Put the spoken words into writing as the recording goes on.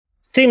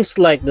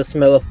Seems like the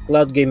smell of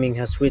cloud gaming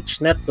has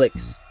reached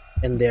Netflix,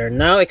 and they are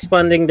now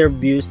expanding their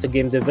views to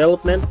game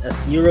development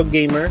as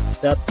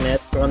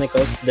Eurogamer.net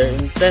chronicles their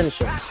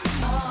intentions.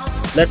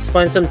 Let's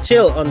find some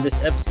chill on this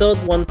episode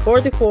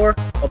 144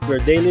 of your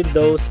daily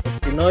dose of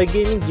Pinoy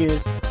gaming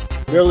news.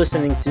 You're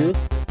listening to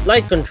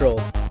Light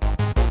Control.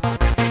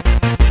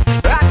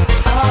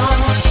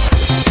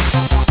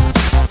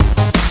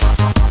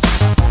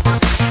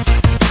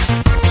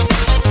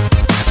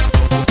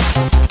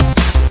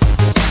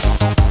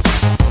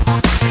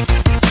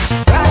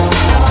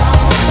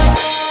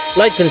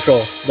 Light Control,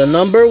 the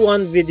number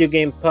one video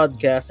game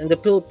podcast in the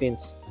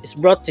Philippines, is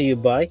brought to you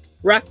by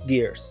Rack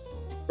Gears.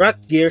 Rack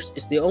Gears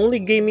is the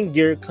only gaming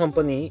gear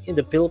company in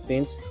the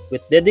Philippines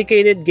with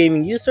dedicated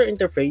gaming user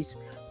interface,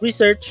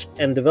 research,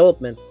 and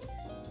development.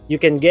 You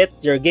can get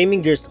your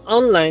gaming gears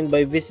online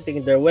by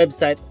visiting their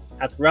website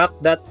at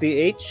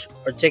rack.ph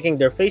or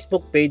checking their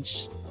Facebook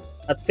page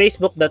at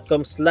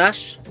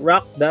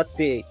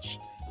facebook.com/rack.ph.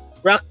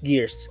 Rack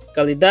Gears,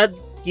 kalidad,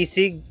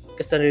 kisig,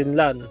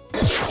 kasarinlan.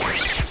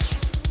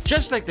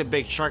 Just like the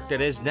big shark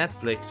that is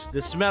Netflix,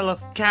 the smell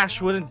of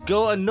cash wouldn't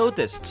go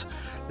unnoticed.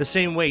 The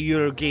same way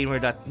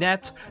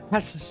Eurogamer.net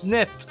has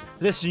snipped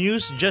this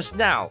news just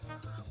now.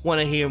 Want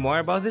to hear more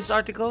about this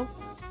article?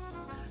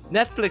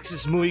 Netflix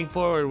is moving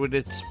forward with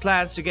its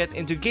plans to get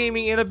into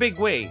gaming in a big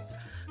way.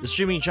 The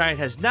streaming giant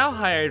has now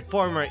hired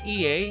former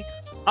EA,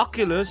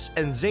 Oculus,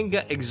 and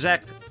Zynga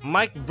exec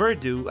Mike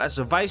Verdu as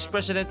the vice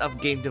president of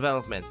game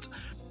development,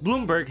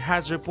 Bloomberg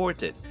has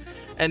reported,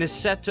 and is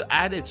set to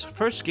add its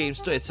first games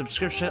to its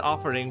subscription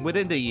offering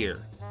within the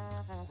year.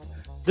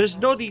 There's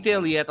no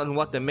detail yet on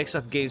what the mix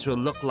of games will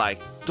look like,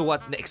 to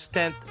what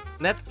extent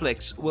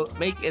Netflix will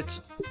make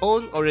its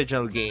own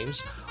original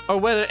games, or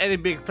whether any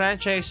big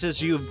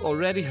franchises you've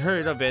already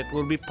heard of it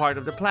will be part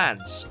of the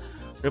plans.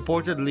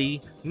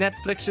 Reportedly,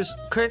 Netflix's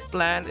current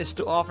plan is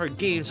to offer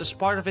games as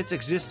part of its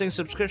existing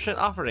subscription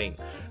offering,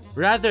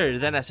 rather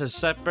than as a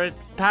separate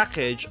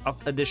package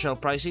of additional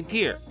pricing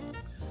tier.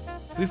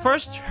 We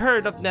first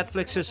heard of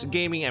Netflix's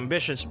gaming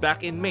ambitions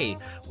back in May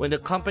when the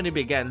company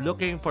began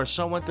looking for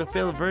someone to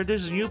fill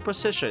Verdu's new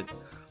position.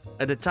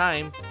 At the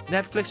time,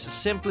 Netflix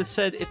simply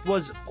said it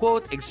was,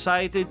 quote,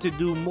 excited to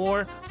do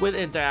more with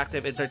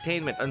interactive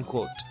entertainment,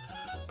 unquote.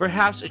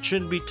 Perhaps it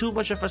shouldn't be too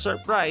much of a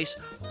surprise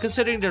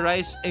considering the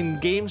rise in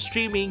game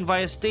streaming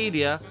via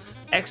Stadia,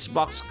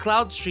 Xbox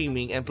Cloud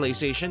Streaming, and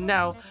PlayStation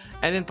Now,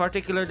 and in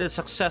particular the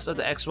success of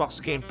the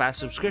Xbox Game Pass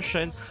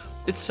subscription,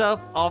 itself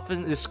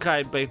often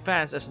described by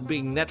fans as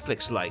being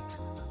Netflix-like.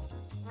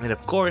 And of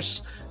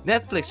course,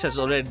 Netflix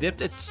has already dipped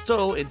its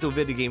toe into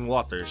video game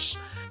waters.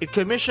 It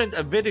commissioned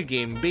a video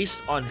game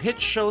based on hit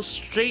show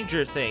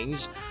Stranger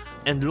Things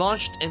and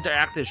launched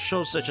interactive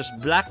shows such as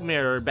Black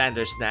Mirror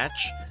Bandersnatch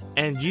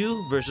and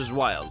You vs.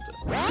 Wild.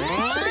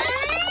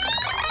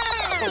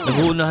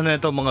 Naguunahan na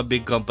itong mga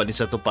big companies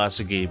sa tupa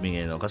sa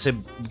gaming, kasi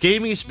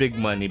gaming is big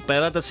money.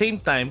 Pero at the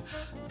same time,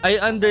 I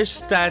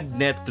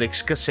understand Netflix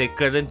kasi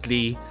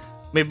currently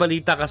may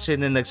balita kasi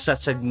na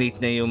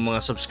nagsastagnate na yung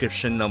mga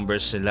subscription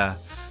numbers nila.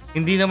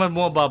 Hindi naman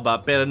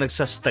bumababa pero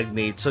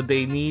nagsastagnate, so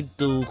they need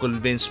to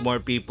convince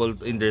more people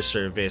in their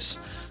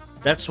service.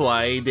 That's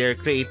why they're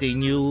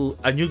creating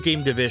a new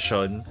game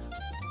division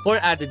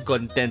for added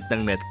content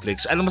ng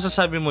Netflix. Ano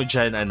masasabi mo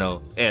dyan,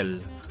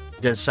 El?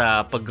 Dyan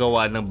sa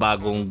paggawa ng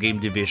bagong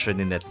game division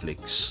ni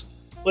Netflix?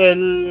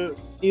 Well,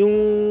 yung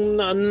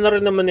ano na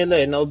rin naman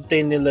nila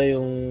na-obtain nila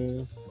yung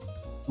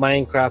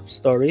Minecraft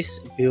stories,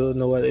 if you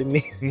know what I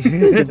mean.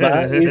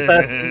 Diba?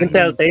 Yung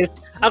Telltale.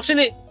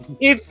 Actually,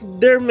 if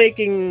they're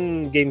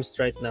making games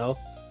right now,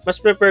 mas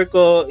prepare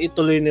ko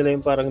ituloy nila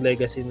yung parang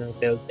legacy ng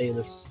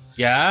Telltales.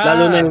 Yeah.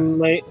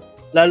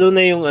 Lalo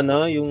na yung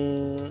ano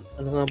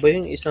nga ba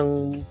yung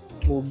isang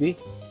movie?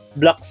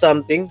 Black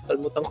something,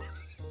 kalimutan ko.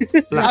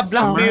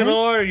 Black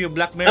Mirror, yung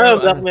Black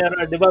Mirror. Black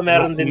Mirror, 'di ba?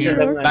 Meron din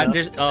silang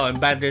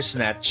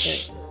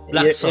Bandersnatch.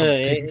 Black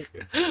something.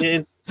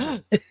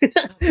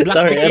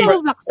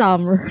 Black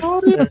Summer.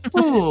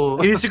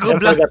 Inisip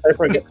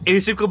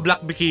ko black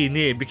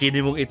bikini.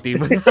 Bikini mong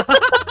itim.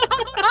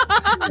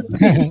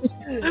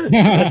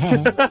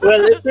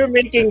 Well, if you're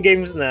making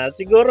games na,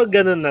 siguro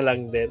ganun na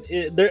lang din.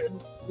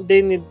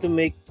 They need to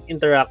make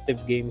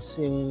interactive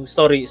games. Yung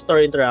story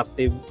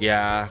interactive.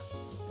 Yeah.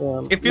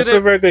 If you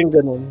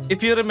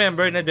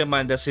remember na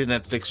demanda si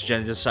Netflix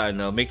dyan sa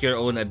make your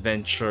own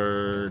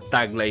adventure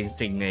tagline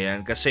thing na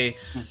yan. Kasi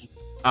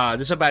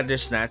doon sa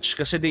Bandersnatch,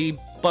 kasi they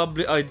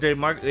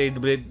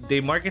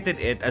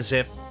marketed it as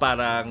if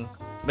parang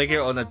make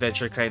your own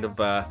adventure kind of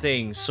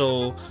thing.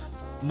 So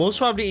most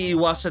probably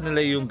iiwasan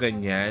nila yung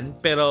ganyan,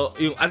 pero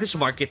yung at least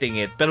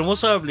marketing it. Pero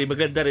most probably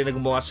maganda rin na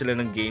gumawa sila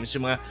ng games,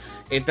 yung mga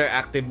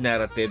interactive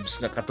narratives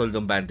na katulad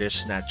ng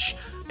Bandersnatch.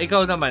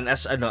 Ikaw naman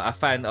as a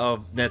fan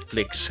of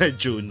Netflix,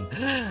 June.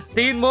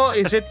 Tingin mo,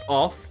 is it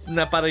off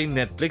na parang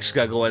Netflix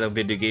gagawa ng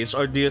video games,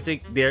 or do you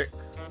think they're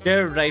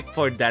ripe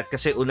for that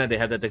kasi una they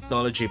have the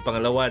technology,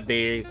 pangalawa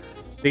they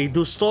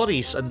do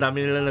stories, ang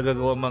dami nila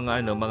nagagawa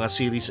mga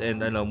series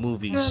and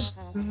movies.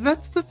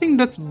 That's the thing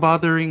that's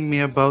bothering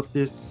me about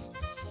this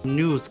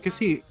news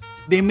kasi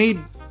they made,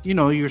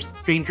 your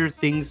Stranger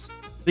Things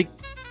like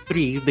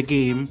 3, the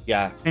game,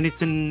 Yeah. and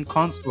it's in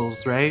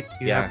consoles, right?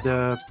 You have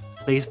the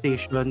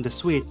PlayStation, the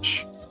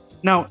Switch.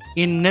 Now,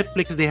 in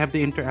Netflix, they have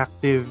the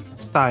interactive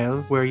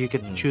style where you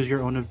get to choose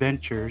your own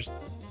adventures.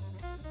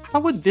 How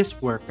would this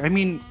work? I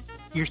mean,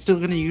 you're still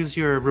gonna use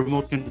your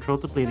remote control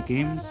to play the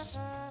games?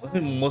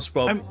 Most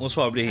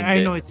probably hindi. I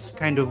know it's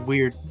kind of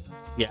weird.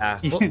 Yeah.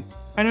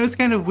 I know it's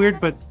kind of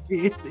weird, but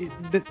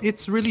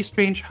it's really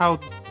strange how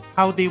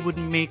they would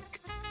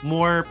make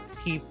more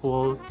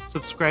people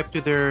subscribe to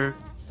their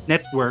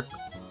network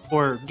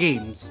for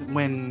games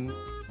when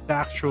the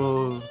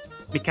actual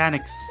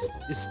mechanics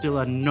is still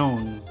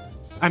unknown.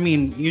 I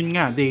mean, yun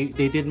nga, they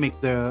did make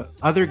the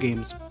other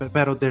games,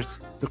 pero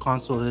there's the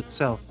console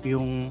itself. The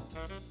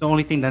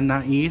only thing na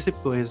naiisip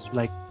ko is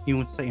like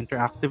yung sa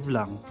interactive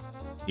lang.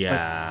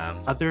 Yeah.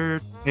 Other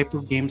type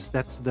of games,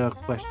 that's the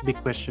big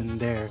question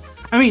there.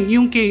 I mean,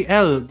 yung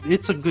KL,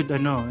 it's a good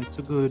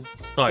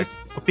Start.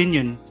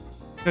 opinion.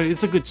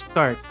 It's a good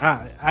start.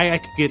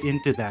 I could get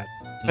into that.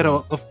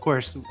 Pero of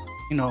course,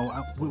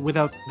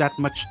 without that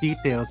much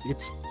details,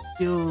 it's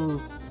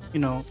still,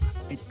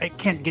 I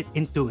can't get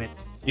into it.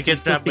 You can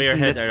Still wrap your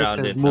thinking head Netflix around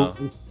has it, no?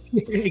 movies.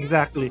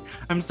 Exactly.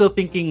 I'm still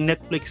thinking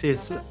Netflix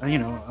is,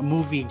 a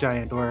movie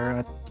giant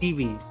or a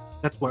TV.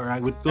 That's where I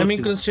would go I mean,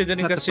 to. considering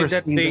It's not the kasi first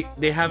that thing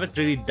they haven't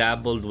really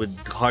dabbled with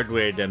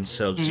hardware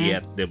themselves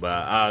yet,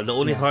 diba? The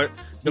only Yeah.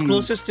 the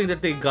closest thing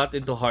that they got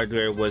into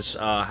hardware was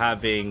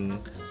having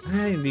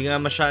hindi nga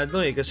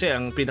masyado kasi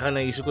ang pinaka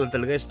naisip ko lang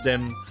talaga is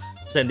them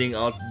sending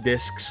out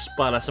discs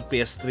para sa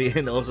PS3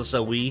 and also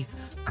sa Wii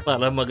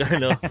para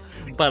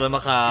para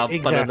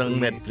makapanood ng Exactly.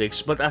 Netflix.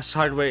 But as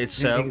hardware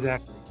itself,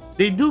 Exactly.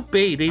 they do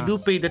pay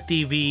the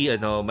TV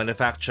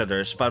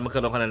manufacturers para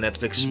magkaroon ka ng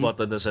Netflix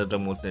spot doon sa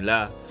remote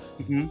nila.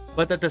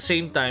 But at the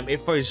same time,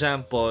 if for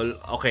example,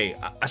 okay,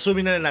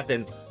 assuming na lang natin,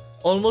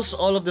 almost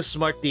all of the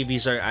smart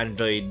TVs are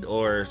Android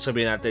or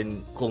sabihin natin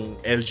kung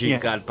LG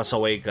ka,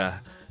 pasaway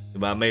ka,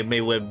 diba?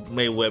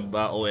 May web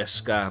OS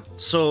ka.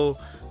 So,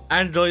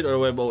 Android or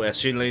web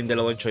OS, yun lang yung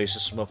dalawang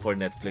choices mo for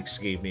Netflix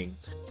gaming.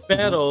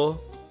 Pero,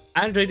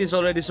 Android is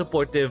already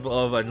supportive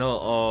of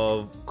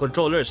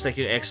controllers like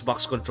yung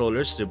Xbox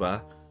controllers,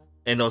 diba?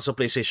 And also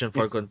PlayStation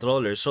 4 Yes.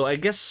 controllers. So, I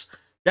guess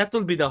that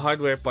will be the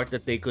hardware part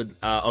that they could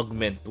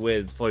augment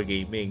with for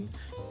gaming.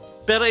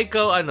 Pero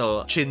ikaw,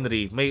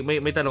 Chinri, may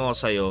tanong ako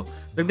sa'yo.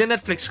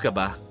 Nagde-Netflix ka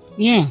ba?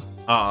 Yeah,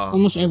 Oo.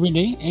 almost every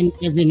day and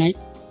every night.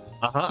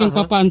 Yung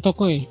papaanto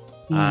ko eh.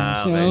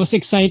 So okay. I was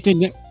excited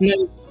na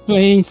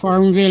playing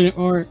Farmville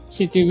or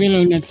Cityville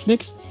on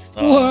Netflix.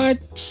 What?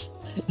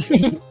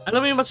 Alam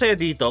mo yung masaya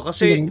dito?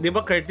 Kasi, di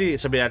ba, Curty,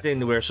 sabi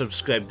natin, we're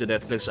subscribed to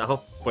Netflix. Ako,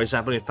 for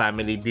example, yung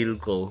family deal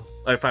ko,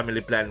 or family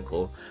plan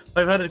ko,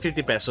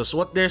 550 pesos.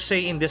 What they're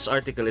saying in this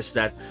article is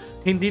that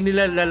hindi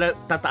nila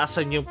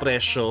tataasan yung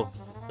presyo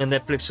ng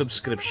Netflix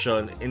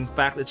subscription. In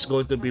fact, it's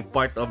going to be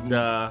part of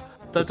the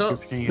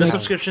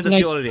subscription that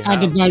Like you already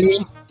have. added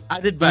value.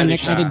 Added value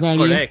Like siya. added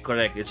value.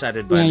 Correct. It's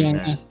added Yeah, value yeah,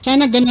 na. yeah.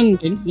 Sana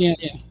ganun din. Yeah.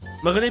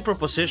 Maganda yung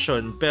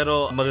proposition,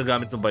 pero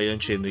magagamit mo ba yun,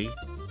 Chinri?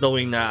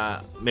 Knowing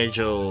na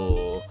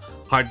medyo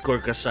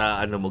hardcore ka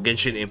sa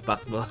Genshin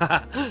Impact mo.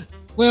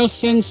 Well,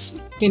 since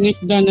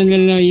tinikda na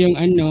nila yung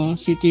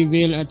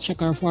Cityville at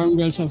saka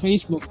Farmville sa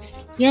Facebook,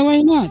 yeah,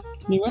 why not?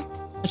 Di ba?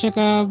 At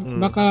saka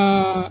baka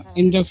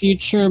in the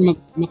future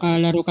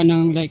makalaro ka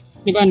ng like,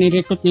 di ba,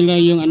 ni-recruit nila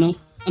yung ano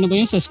ba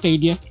yun sa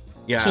Stadia?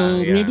 Yeah, So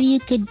yeah. maybe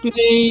you could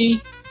play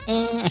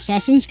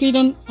Assassin's Creed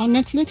on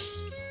Netflix?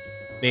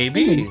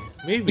 Maybe.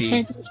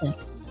 Excited siya.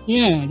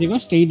 Yeah, di ba?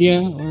 Stadia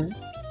or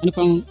ano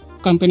pang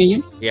company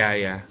yun?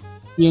 Yeah.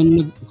 Yung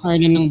nag-hire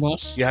na ng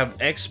boss. You have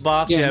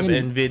Xbox, you Yeah, have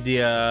ganun.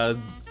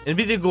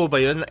 Nvidia Go ba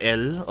yun?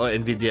 L o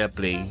Nvidia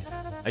Play?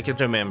 I can't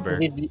remember.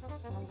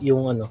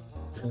 Yung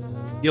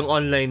Yung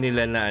online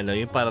nila na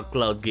yung parang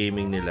cloud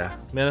gaming nila.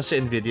 Meron sa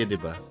Nvidia, di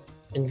ba?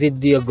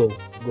 Nvidia Go.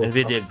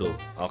 Nvidia Go.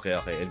 Okay.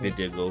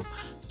 Nvidia Go.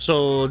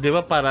 So, di ba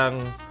parang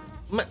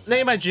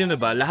na-imagine na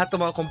ba lahat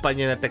ng mga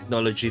kumpanya na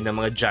technology ng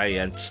mga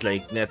giants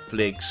like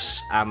Netflix,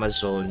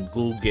 Amazon,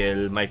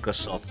 Google,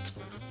 Microsoft.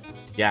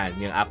 Yan,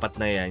 yung apat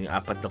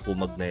na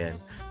kumag na yan.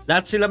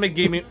 Lahat sila may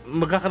gaming,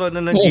 magkakaroon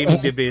na ng gaming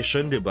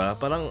division, di ba?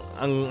 Parang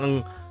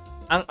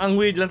ang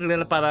weird lang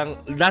talaga na parang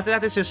dati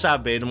natin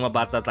sinasabi ng mga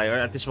bata tayo or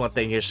at least mga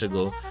 10 years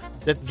ago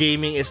that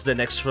gaming is the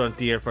next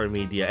frontier for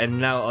media and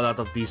now a lot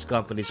of these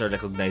companies are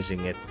recognizing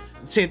it.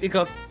 Saint,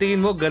 ikaw, tingin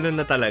mo ganun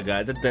na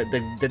talaga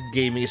that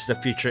gaming is the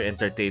future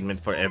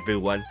entertainment for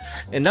everyone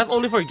and not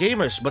only for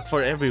gamers but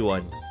for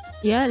everyone.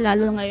 Yeah,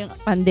 lalo ngayong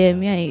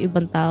pandemya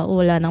ibang tao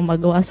wala nang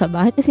magawa sa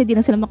bahay kasi di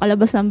na sila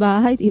makalabas ng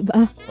bahay,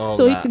 diba? Oo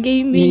So nga. it's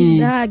gaming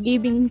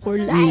gaming for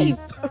life.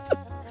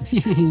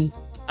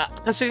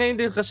 Kasi ngayon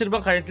din, kasi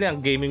diba currently ang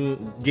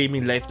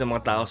gaming life ng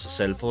mga tao sa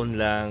cellphone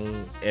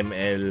lang,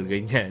 ML,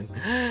 ganyan.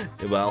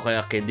 Diba? O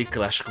kaya Candy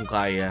Crush kung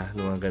kaya,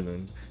 mga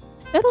ganun.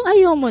 Pero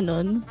ayaw mo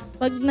nun.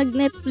 Pag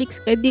nag-Netflix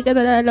ka, di ka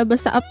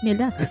nalalabas sa app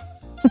nila.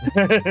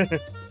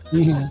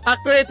 Yeah.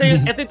 Actually, ito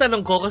yung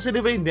tanong ko kasi di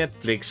ba yung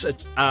Netflix,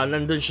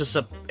 nandun siya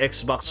sa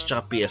Xbox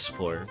tsaka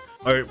PS4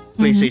 or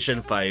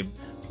PlayStation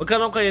 5.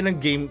 Magkaroon kayo ng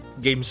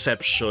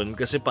gameception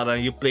kasi parang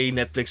you play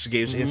Netflix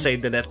games inside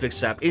the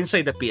Netflix app,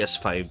 inside the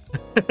PS5.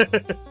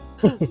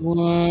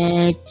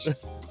 What?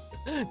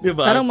 Di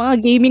ba? Parang mga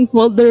gaming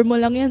folder mo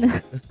lang yan.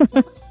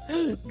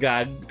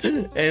 Gag.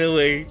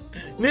 Anyway.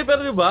 Hindi,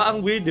 pero diba, ang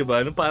weird,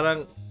 diba? No,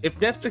 parang, if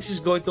Netflix is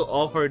going to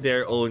offer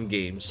their own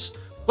games,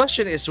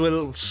 question is,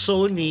 will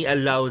Sony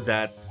allow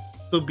that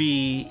to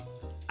be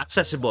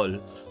accessible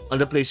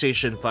on the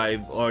PlayStation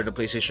 5 or the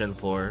PlayStation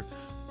 4?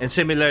 And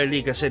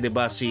similarly, kasi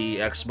diba, si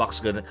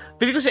Xbox ganun.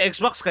 Feeling ko si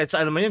Xbox, kahit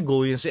saan naman yun,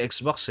 go yun si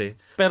Xbox eh.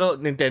 Pero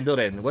Nintendo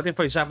rin. What if,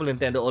 for example,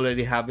 Nintendo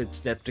already have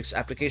its Netflix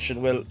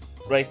application? Well,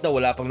 right now,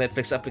 wala pang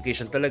Netflix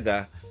application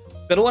talaga.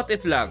 Pero what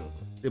if lang?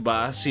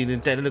 Diba? Si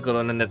Nintendo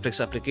nagkaroon ng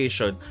Netflix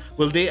application.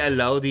 Will they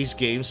allow these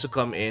games to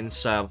come in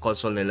sa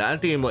console nila?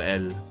 Ang tingin mo,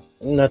 L?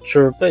 Not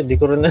sure pa. Hindi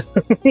ko rin alam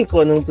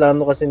kung anong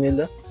plano kasi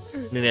nila.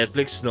 Ni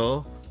Netflix,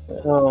 no?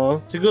 Oo.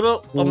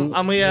 Siguro, ang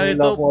mangyayari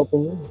Wala to, akong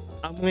opinion.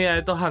 ang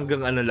mangyayari to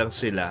hanggang ano lang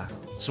sila,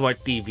 smart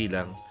TV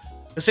lang.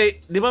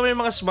 Kasi, di ba may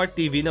mga smart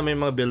TV na may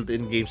mga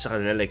built-in games sa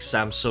kanila, like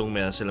Samsung,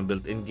 meron silang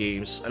built-in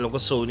games. Alam ko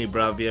Sony,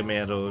 Bravia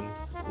meron.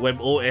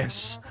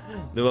 WebOS,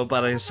 di ba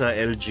parang sa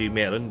LG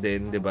meron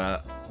din, di ba?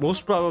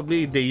 Most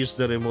probably, they use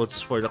the remotes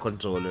for the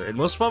controller. And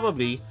most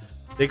probably,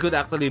 they could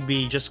actually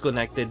be just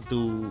connected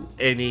to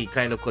any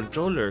kind of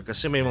controller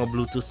kasi may mga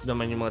Bluetooth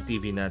naman yung mga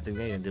TV natin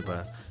ngayon, di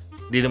ba?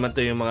 Hindi naman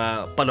to yung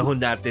mga panahon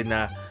natin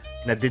na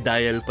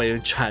nadidial pa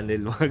yung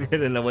channel, mga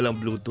ganun na walang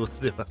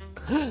Bluetooth, di ba?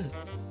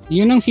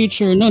 Yun ang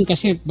feature nun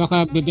kasi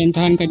baka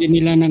bibentahan ka din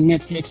nila ng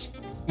Netflix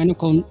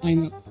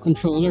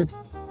controller.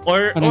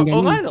 Or Parang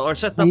ganun. nga, no? Or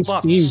set-top Ang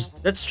box. Steam.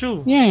 That's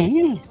true. Yeah.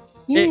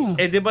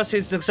 Di ba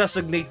since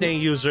nagsasignate na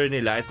yung user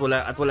nila at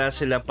wala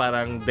sila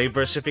parang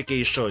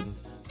diversification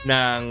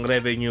ng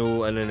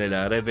revenue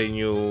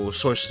revenue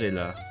source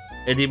nila.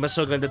 Di mas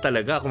maganda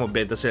talaga kung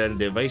magbenta sila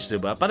ng device, di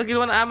ba? Parang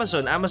ginawa ng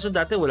Amazon. Amazon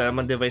dati wala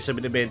naman device na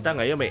binibenta,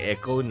 ngayon may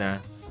Echo na.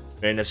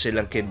 Meron na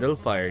silang Kindle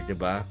Fire, di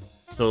ba?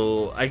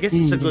 So, I guess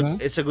it's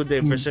a good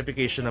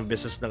diversification ng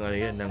business ng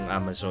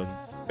Amazon.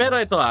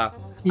 Pero ito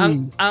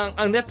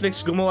ang Netflix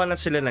gumawa na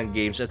sila ng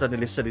games. Ito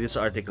nilista dito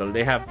sa article.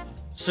 They have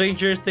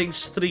Stranger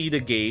Things 3 the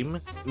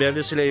game. Meron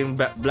din sila yung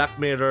Black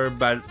Mirror,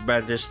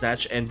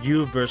 Bandersnatch, and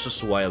You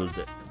vs. Wild.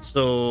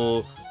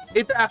 So,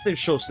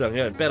 interactive shows lang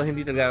yun. Pero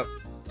hindi talaga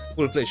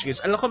full-fledged games.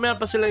 Alam ko meron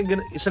pa sila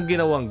isang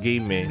ginawang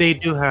game eh. They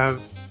do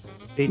have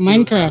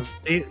Minecraft.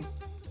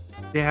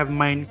 They have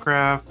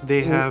Minecraft.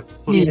 They have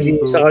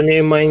Sa kanya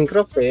yung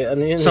Minecraft eh.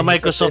 Ano yun? Sa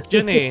Microsoft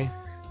yun eh.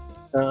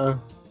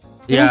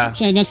 Yeah.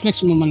 Sa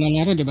Netflix mo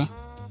malalaro, di ba?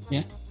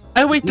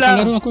 Ay, wait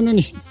lang. Nakalaro ako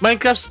nun eh.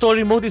 Minecraft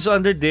Story Mode is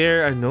under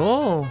their,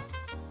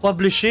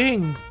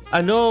 publishing.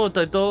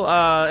 Ito,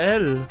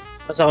 L.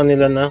 Sa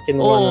kanila na,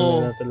 kinuha na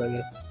nila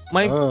talaga.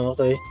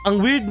 Okay.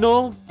 Ang weird,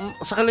 no?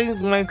 Sa kanila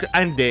yung Minecraft,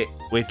 hindi.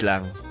 Wait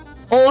lang.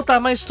 Oo,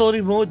 tama yung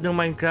story mode ng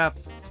Minecraft.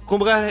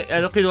 Kumbaga,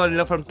 kinuha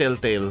nila from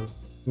Telltale.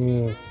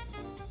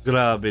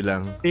 Grabe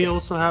lang. They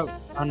also have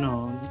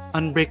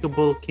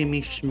Unbreakable Kimmy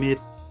Schmidt,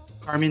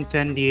 Carmen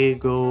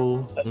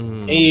Sandiego.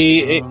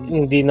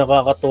 Hindi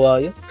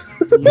nakakatuwa yun.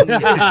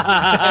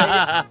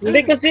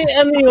 Hindi kasi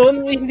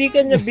hindi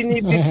kanya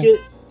binibigyan.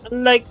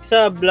 Unlike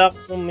sa Black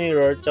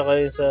Mirror tsaka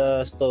yung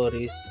sa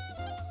stories,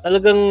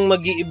 talagang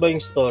mag-iiba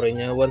yung story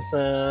niya once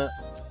na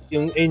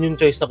yung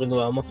choice na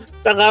kinuha mo.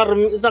 Sa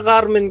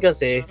Carmen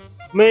kasi,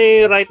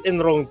 may right and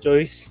wrong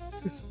choice.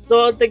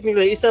 So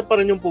technically, isa pa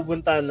rin yung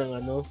pupuntahan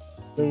ng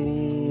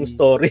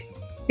story.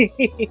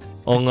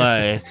 Oo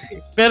nga eh.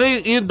 Pero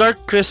yung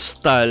Dark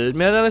Crystal,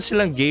 meron na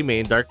silang game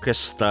eh. Dark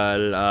Crystal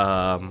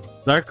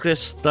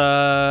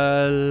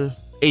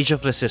Age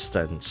of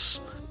Resistance.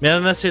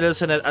 Meron na sila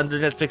under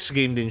Netflix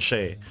game din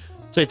siya eh.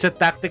 So it's a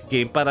tactic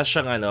game para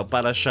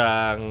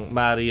siyang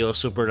Mario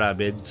Super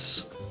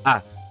Rabbids.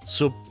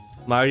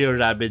 Mario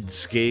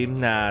Rabbids game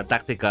na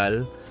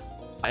tactical.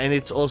 And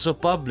it's also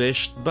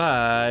published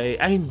by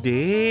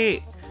hindi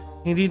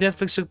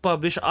Netflix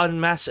nag-publish,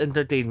 Unmasked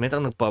Entertainment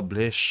ang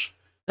nag-publish.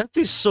 That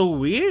is so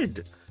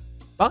weird.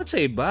 Bakit sa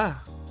iba?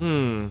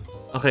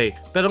 Okay.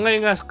 Pero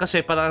ngayon nga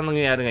kasi parang ang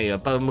nangyayari ngayon,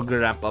 parang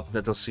mag-ramp up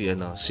na to si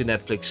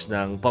Netflix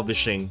ng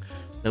publishing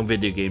ng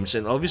video games.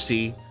 And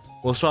obviously,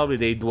 most probably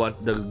they'd want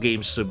the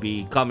games to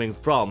be coming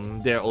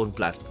from their own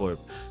platform.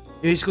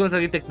 Inisip ko na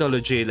talaga yung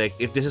technology, like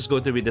if this is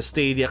going to be the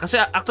Stadia. Kasi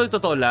actually,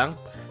 totoo lang,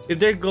 if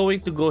they're going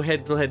to go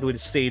head-to-head with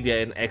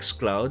Stadia and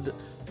xCloud,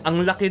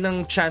 ang laki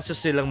ng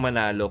chances nilang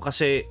manalo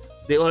kasi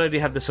they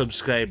already have the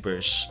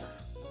subscribers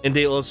and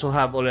they also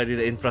have already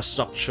the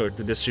infrastructure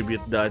to distribute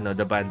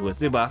the bandwidth,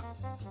 di ba?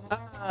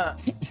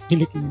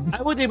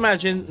 I would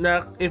imagine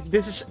na if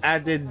this is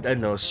added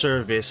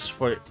service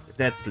for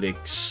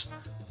Netflix,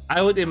 I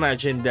would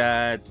imagine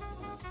that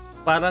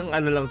parang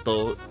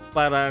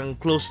parang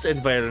closed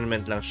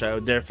environment lang siya.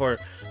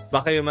 Therefore,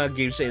 baka yung mga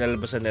games na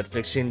ilalabas sa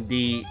Netflix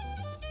hindi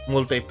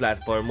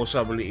multi-platform, most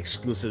probably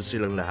exclusive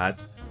silang lahat.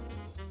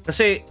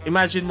 Kasi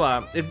imagine mo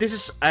if this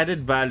is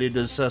added value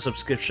dun sa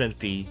subscription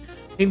fee,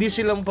 hindi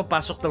sila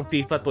papasok ng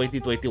FIFA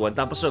 2021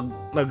 tapos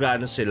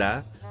mag-ano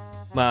sila,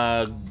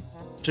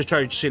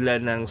 mag-charge sila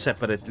ng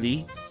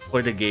separately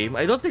for the game.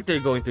 I don't think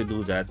they're going to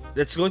do that.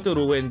 That's going to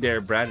ruin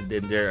their brand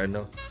and their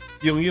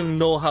yung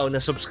know-how na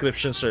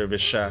subscription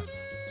service siya.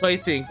 So I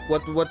think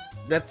what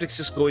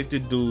Netflix is going to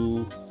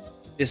do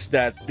is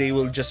that they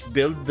will just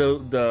build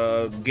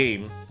the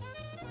game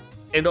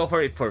and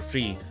offer it for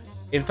free.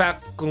 In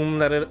fact, kung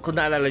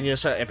naalala niyo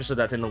sa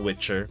episode natin ng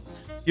Witcher,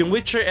 yung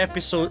Witcher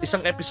episode, isang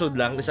episode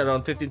lang is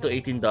around $15 to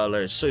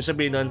 $18. So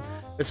sabihin nun,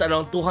 it's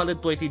around $220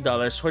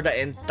 for the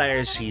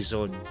entire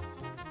season.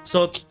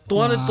 So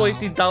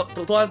 $220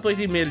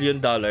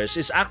 million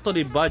is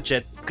actually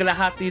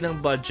kalahati ng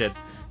budget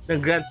ng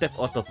Grand Theft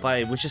Auto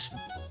 5, which is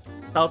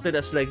touted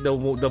as like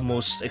the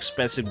most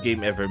expensive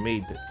game ever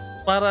made.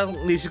 Parang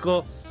nisip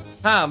ko,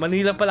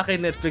 Manila pala kay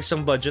Netflix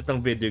ang budget ng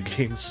video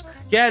games.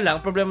 Kaya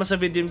lang, problema sa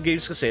video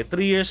games kasi 3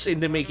 years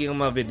in the making ang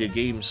mga video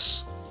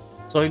games.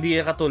 So hindi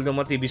yan katulad ng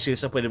mga TV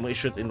series na pwede mong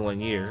i-shoot in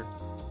 1 year.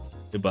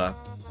 Diba?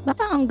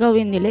 Baka ang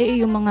gawin nila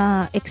yung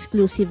mga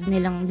exclusive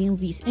nilang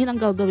movies. Ayun ang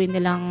gagawin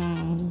nilang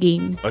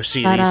game. Or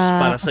series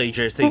para sa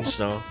Stranger Things,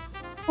 no?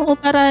 Oo,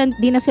 para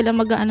hindi na sila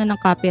mag-ano ng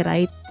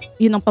copyright.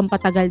 Yun ang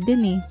pampatagal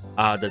din eh.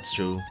 That's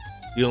true.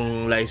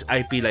 Yung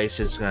IP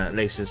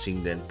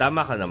licensing din.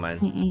 Tama ka naman.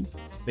 Mm-mm.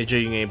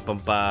 Medyo yung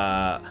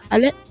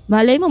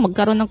Malay mo,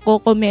 magkaroon ng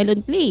Coco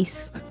Melon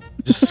Place.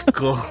 Diyos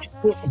ko.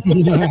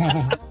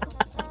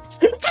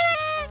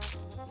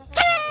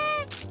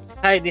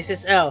 Hi, this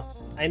is L.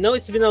 I know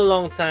it's been a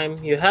long time,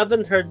 you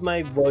haven't heard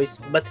my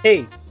voice, but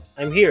hey,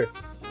 I'm here.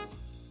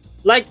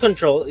 Light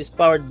Control is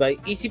powered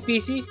by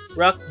EasyPC,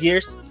 Rock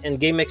Gears,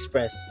 and Game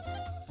Express.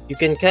 You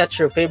can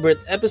catch your favorite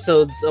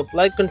episodes of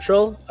Light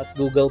Control at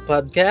Google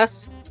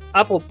Podcasts,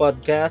 Apple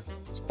Podcasts,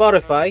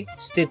 Spotify,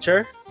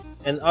 Stitcher,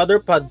 and other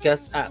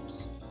podcast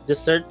apps.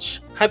 Just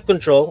search Hype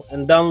Control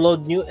and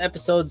download new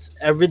episodes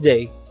every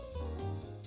day.